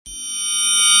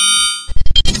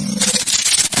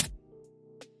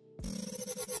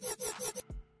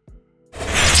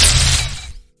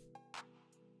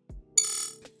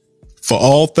For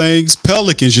all things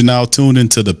Pelicans, you're now tuned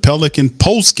into the Pelican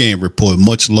post-game report.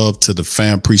 Much love to the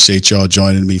fam. Appreciate y'all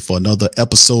joining me for another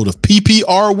episode of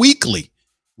PPR Weekly.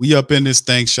 We up in this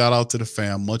thing. Shout out to the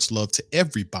fam. Much love to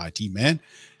everybody, man,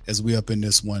 as we up in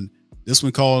this one. This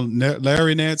one called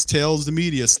Larry Nance Tells the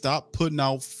Media, Stop Putting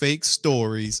Out Fake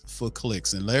Stories for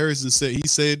Clicks. And Larry said, he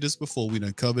said this before, we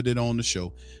done covered it on the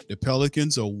show. The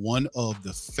Pelicans are one of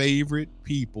the favorite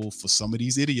people for some of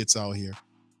these idiots out here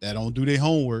that don't do their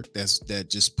homework, that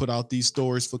just put out these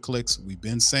stories for clicks. We've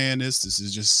been saying this. This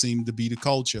has just seemed to be the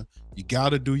culture. You got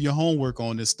to do your homework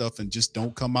on this stuff and just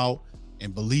don't come out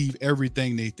and believe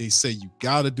everything they say. You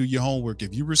got to do your homework.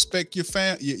 If you respect your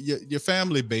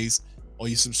family base or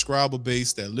your subscriber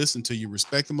base that listen to you,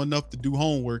 respect them enough to do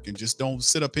homework and just don't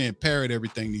sit up here and parrot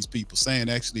everything these people saying.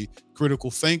 Actually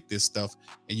critical think this stuff,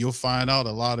 and you'll find out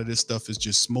a lot of this stuff is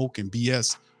just smoke and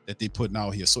BS that they putting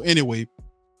out here. So anyway,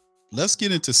 let's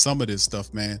get into some of this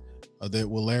stuff, man, that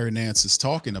what Larry Nance is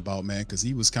talking about, man, because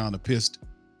he was kind of pissed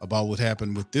about what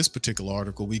happened with this particular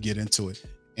article. We get into it.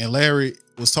 And Larry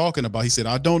was talking about, he said,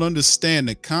 I don't understand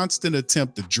the constant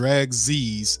attempt to drag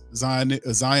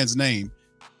Zion's name.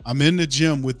 I'm in the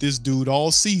gym with this dude all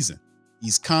season.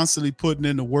 He's constantly putting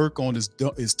in the work on his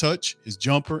touch, his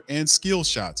jumper, and skill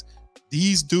shots.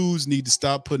 These dudes need to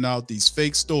stop putting out these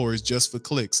fake stories just for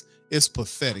clicks. It's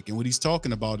pathetic. And what he's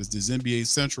talking about is this NBA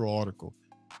Central article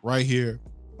right here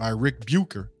by Rick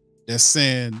Bucher that's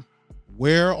saying,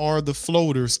 where are the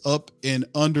floaters up and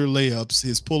under layups,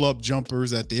 his pull-up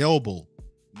jumpers at the elbow?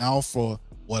 Now, for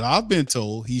what I've been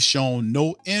told, he's shown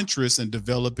no interest in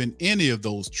developing any of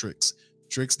those tricks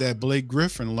that Blake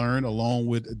Griffin learned along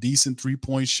with a decent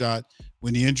three-point shot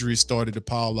when the injuries started to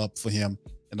pile up for him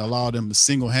and allowed him to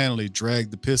single-handedly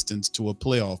drag the Pistons to a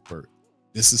playoff berth.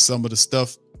 This is some of the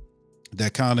stuff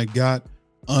that kind of got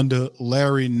under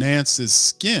Larry Nance's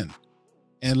skin.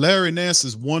 And Larry Nance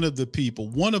is one of the people,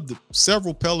 one of the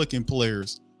several Pelican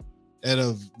players that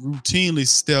have routinely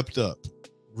stepped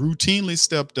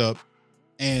up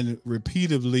and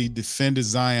repeatedly defended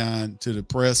Zion to the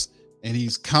press. And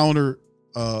he's countered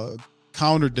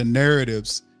the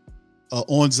narratives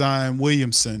on Zion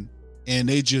Williamson. And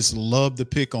they just love to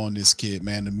pick on this kid,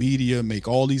 man. The media make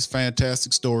all these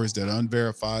fantastic stories that are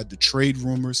unverified, the trade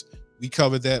rumors. We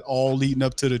covered that all leading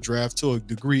up to the draft. To a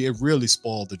degree, it really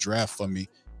spoiled the draft for me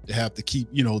to have to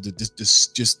keep,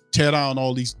 just tear down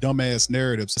all these dumbass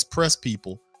narratives. It's press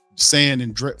people saying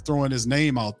and throwing his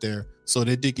name out there so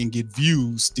that they can get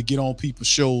views to get on people's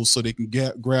shows so they can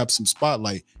grab some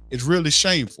spotlight. It's really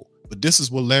shameful. But this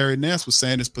is what Larry Nance was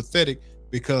saying is pathetic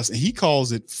because he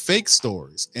calls it fake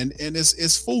stories. And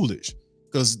it's foolish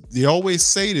because they always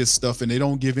say this stuff and they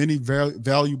don't give any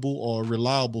valuable or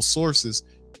reliable sources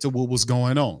to what was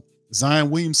going on. Zion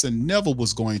Williamson never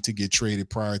was going to get traded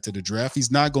prior to the draft.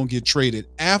 He's not going to get traded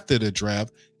after the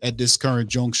draft at this current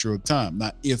juncture of time.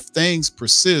 Now, if things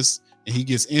persist and he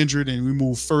gets injured and we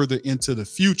move further into the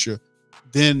future,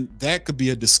 then that could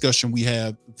be a discussion we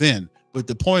have then. But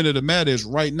the point of the matter is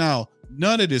right now,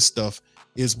 none of this stuff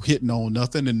is hitting on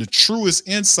nothing. And the truest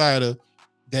insider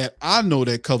that I know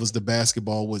that covers the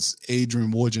basketball was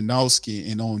Adrian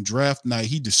Wojnarowski. And on draft night,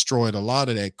 he destroyed a lot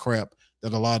of that crap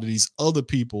that a lot of these other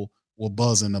people were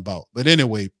buzzing about. But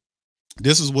anyway,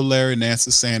 this is what Larry Nance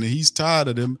is saying. And he's tired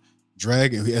of them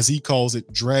dragging, as he calls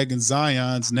it, dragging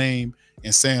Zion's name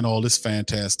and saying all this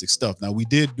fantastic stuff. Now, we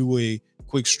did do a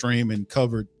quick stream and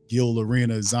covered Gil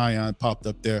Arena. Zion popped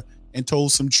up there and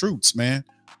told some truths, man,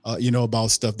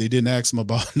 about stuff. They didn't ask him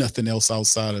about nothing else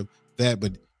outside of that,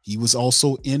 but he was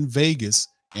also in Vegas.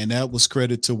 And that was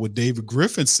credit to what David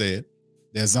Griffin said,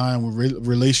 that Zion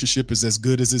relationship is as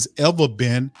good as it's ever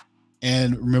been.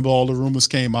 And remember, all the rumors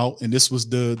came out, and this was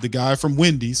the guy from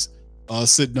Wendy's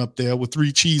sitting up there with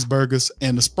 3 cheeseburgers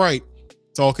and a Sprite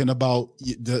talking about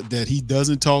that he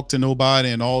doesn't talk to nobody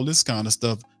and all this kind of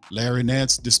stuff. Larry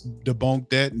Nance just debunked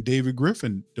that, and David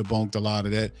Griffin debunked a lot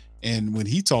of that. And when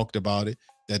he talked about it,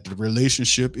 that the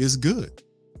relationship is good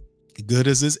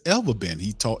as it's ever been.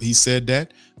 He said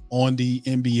that on the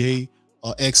NBA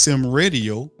XM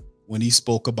radio when he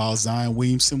spoke about Zion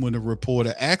Williamson. When the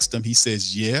reporter asked him, he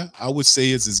says, yeah, I would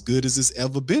say it's as good as it's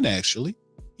ever been, actually.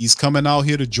 He's coming out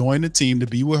here to join the team, to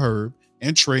be with Herb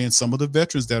and Trey and some of the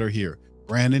veterans that are here.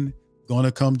 Brandon going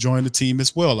to come join the team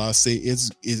as well. I say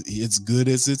it's good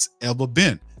as it's ever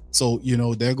been. So,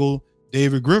 there go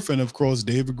David Griffin. Of course,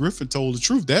 David Griffin told the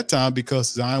truth that time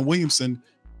because Zion Williamson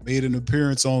made an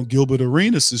appearance on Gilbert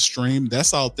Arenas' stream.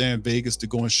 That's out there in Vegas to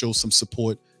go and show some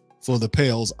support for the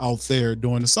Pels out there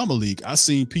during the summer league. I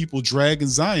seen people dragging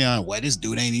Zion. Well, this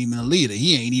dude ain't even a leader.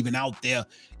 He ain't even out there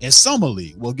in summer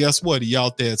league. Well, guess what? He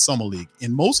out there at summer league.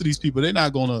 And most of these people, they're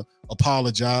not going to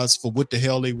apologize for what the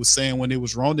hell they was saying when they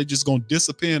was wrong. They're just going to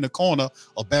disappear in the corner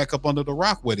or back up under the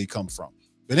rock where they come from.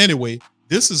 But anyway,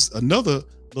 this is another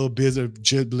little bit of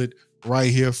giblet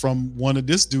right here from one of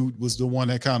this dude was the one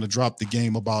that kind of dropped the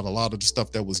game about a lot of the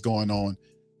stuff that was going on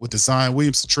with the Zion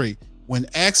Williamson trade. When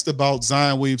asked about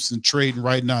Zion Williamson trading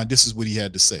right now, this is what he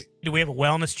had to say. Do we have a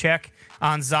wellness check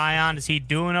on Zion? Is he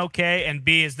doing okay? And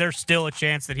B, is there still a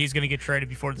chance that he's going to get traded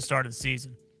before the start of the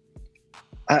season?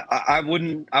 I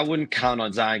wouldn't count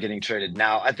on Zion getting traded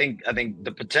now. I think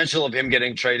the potential of him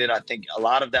getting traded, I think a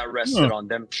lot of that rested on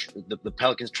them, the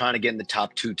Pelicans trying to get in the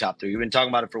top 2, top 3. We've been talking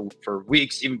about it for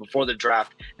weeks, even before the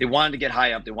draft. They wanted to get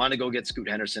high up. They wanted to go get Scoot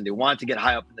Henderson. They wanted to get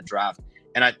high up in the draft.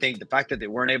 And I think the fact that they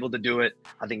weren't able to do it,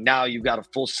 I think now you've got a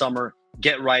full summer,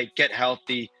 get right, get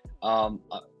healthy.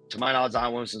 To my knowledge,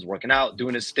 Zion Williamson's working out,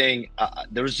 doing his thing.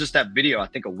 There was just that video, I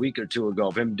think a week or two ago,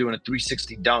 of him doing a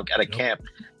 360 dunk at a camp.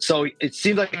 So it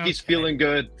seems like he's feeling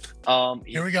good.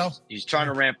 Here we go. He's trying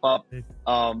to ramp up.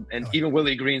 And even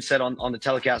Willie Green said on the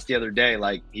telecast the other day,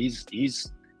 like he's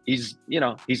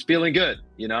feeling good,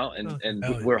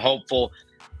 and we're hopeful.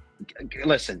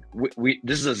 Listen,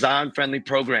 this is a Zion-friendly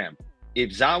program.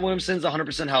 If Zion Williamson's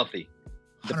 100% healthy,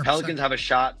 the 100%. Pelicans have a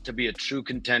shot to be a true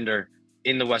contender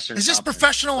in the Western Conference. Is this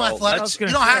professional athletics? You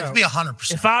don't have to be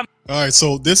 100%. All right,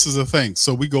 so this is the thing.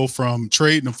 So we go from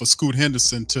trading him for Scoot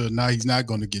Henderson to now he's not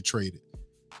going to get traded.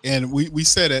 And we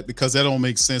said that because that don't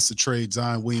make sense to trade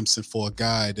Zion Williamson for a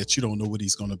guy that you don't know what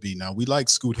he's going to be. Now, we like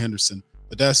Scoot Henderson,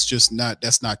 but that's not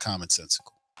commonsensical.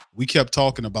 We kept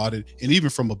talking about it, and even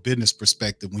from a business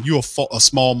perspective, when you're a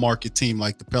small market team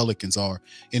like the Pelicans are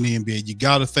in the NBA, you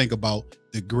got to think about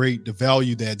the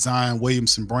value that Zion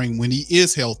Williamson brings when he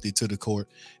is healthy to the court,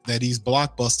 that he's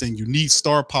blockbusting. You need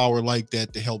star power like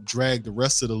that to help drag the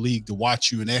rest of the league to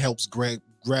watch you, and that helps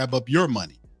grab up your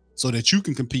money so that you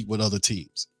can compete with other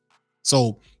teams.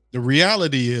 So the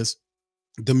reality is,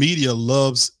 the media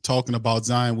loves talking about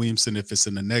Zion Williamson if it's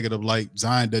in a negative light.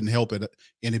 Zion doesn't help it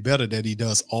any better that he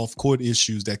does off-court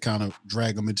issues that kind of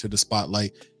drag him into the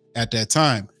spotlight at that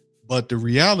time. But the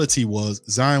reality was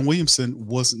Zion Williamson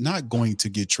was not going to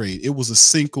get traded. It was a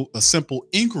simple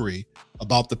inquiry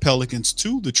about the Pelicans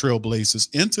to the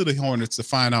Trailblazers into the Hornets to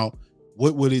find out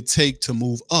what would it take to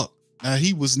move up. Now,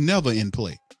 he was never in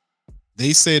play.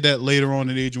 They said that later on,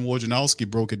 and Adrian Wojnarowski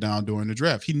broke it down during the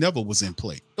draft. He never was in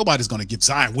play. Nobody's going to give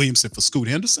Zion Williamson for Scoot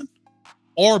Henderson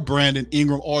or Brandon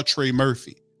Ingram or Trey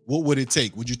Murphy. What would it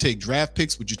take? Would you take draft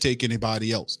picks? Would you take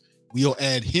anybody else? We'll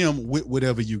add him with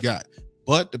whatever you got.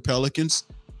 But the Pelicans,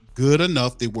 good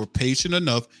enough. They were patient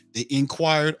enough. They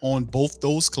inquired on both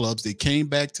those clubs. They came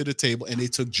back to the table, and they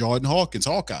took Jordan Hawkins,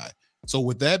 Hawkeye. So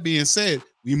with that being said,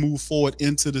 we move forward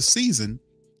into the season.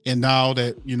 And now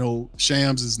that,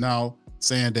 Shams is now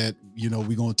saying that,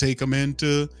 we're going to take him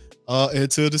into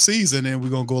the season and we're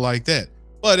going to go like that.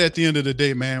 But at the end of the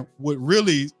day, man, what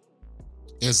really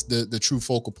is the true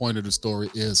focal point of the story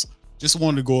is just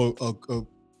wanted to go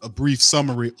a brief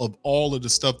summary of all of the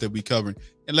stuff that we covered.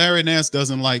 And Larry Nance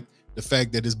doesn't like the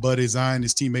fact that his buddy Zion,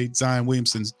 his teammate Zion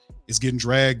Williamson, is getting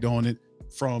dragged on it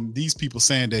from these people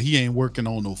saying that he ain't working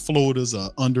on no floaters or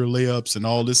under layups and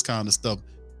all this kind of stuff.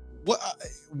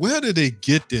 Where did they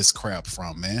get this crap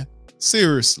from, man?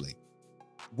 Seriously,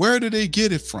 where do they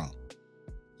get it from?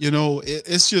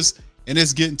 It's just, and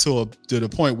it's getting to the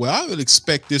point where I would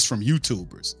expect this from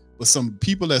YouTubers, but some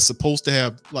people that's supposed to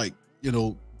have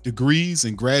degrees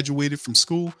and graduated from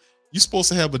school. You're supposed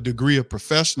to have a degree of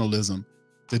professionalism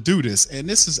to do this, and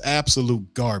this is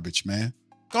absolute garbage, man.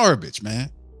 Garbage,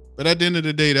 man. But at the end of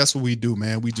the day, that's what we do,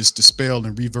 man. We just dispel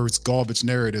and reverse garbage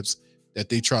narratives that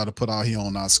they try to put out here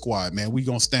on our squad, man. We're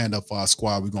going to stand up for our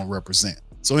squad. We're going to represent.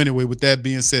 So anyway, with that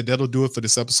being said, that'll do it for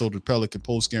this episode of the Pelican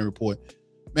Post-Game Report.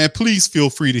 Man, please feel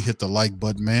free to hit the like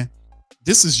button, man.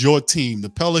 This is your team. The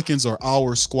Pelicans are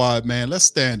our squad, man. Let's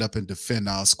stand up and defend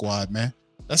our squad, man.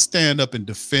 Let's stand up and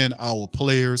defend our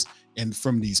players and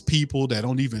from these people that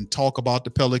don't even talk about the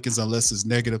Pelicans unless it's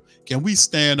negative. Can we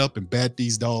stand up and bat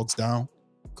these dogs down?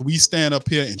 Can we stand up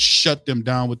here and shut them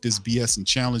down with this BS and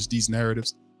challenge these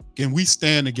narratives? Can we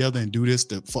stand together and do this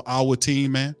for our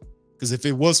team, man? Because if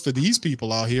it was for these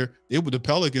people out here, they would have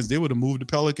moved the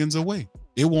Pelicans away.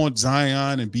 They want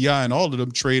Zion and BI and all of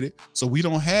them traded, so we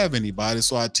don't have anybody,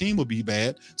 so our team will be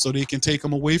bad, so they can take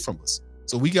them away from us.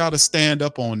 So we got to stand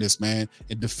up on this, man,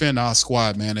 and defend our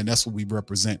squad, man, and that's what we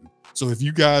represent. So if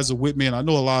you guys are with me, and I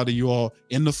know a lot of you all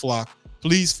in the flock,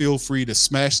 please feel free to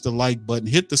smash the like button,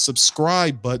 hit the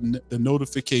subscribe button, the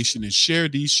notification, and share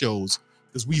these shows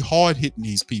because we hard hitting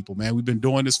these people, man. We've been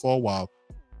doing this for a while.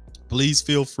 Please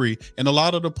feel free. And a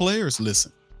lot of the players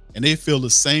listen, and they feel the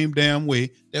same damn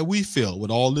way that we feel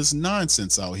with all this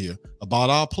nonsense out here about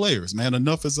our players, man.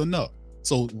 Enough is enough.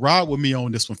 So ride with me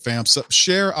on this one, fam. So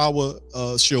share our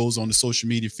shows on the social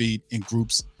media feed in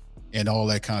groups and all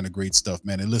that kind of great stuff,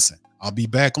 man. And listen, I'll be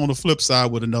back on the flip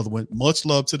side with another one. Much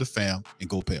love to the fam, and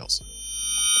go Pels.